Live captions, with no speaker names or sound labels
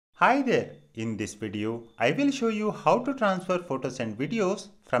Hi there! In this video, I will show you how to transfer photos and videos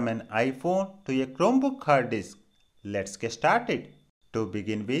from an iPhone to a Chromebook hard disk. Let's get started. To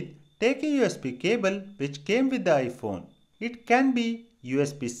begin with, take a USB cable which came with the iPhone. It can be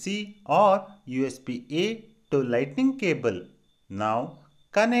USB-C or USB-A to Lightning cable. Now,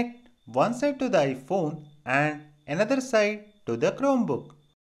 connect one side to the iPhone and another side to the Chromebook.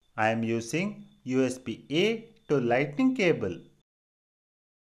 I am using USB-A to Lightning cable.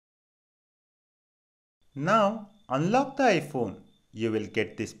 Now unlock the iPhone. You will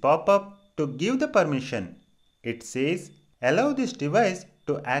get this pop-up to give the permission. It says allow this device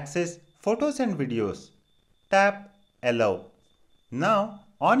to access photos and videos. Tap allow. Now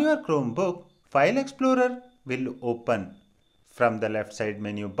on your Chromebook, File Explorer will open. From the left side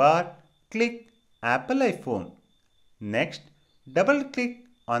menu bar, click Apple iPhone. Next, double click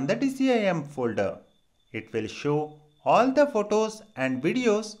on the DCIM folder. It will show all the photos and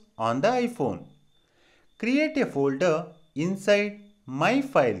videos on the iPhone. Create a folder inside My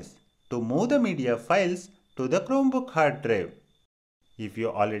Files to move the media files to the Chromebook hard drive. If you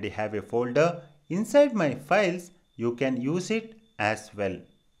already have a folder inside My Files, you can use it as well.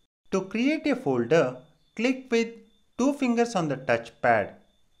 To create a folder, click with two fingers on the touchpad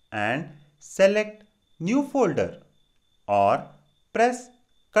and select New Folder or press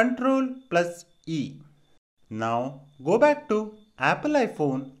Ctrl+E. Now go back to Apple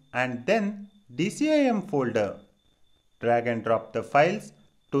iPhone and then DCIM folder. Drag and drop the files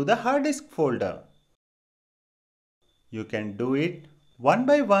to the hard disk folder. You can do it one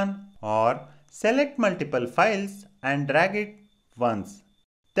by one or select multiple files and drag it once.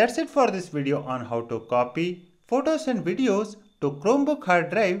 That's it for this video on how to copy photos and videos to Chromebook hard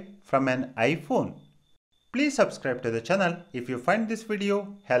drive from an iPhone. Please subscribe to the channel if you find this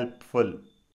video helpful.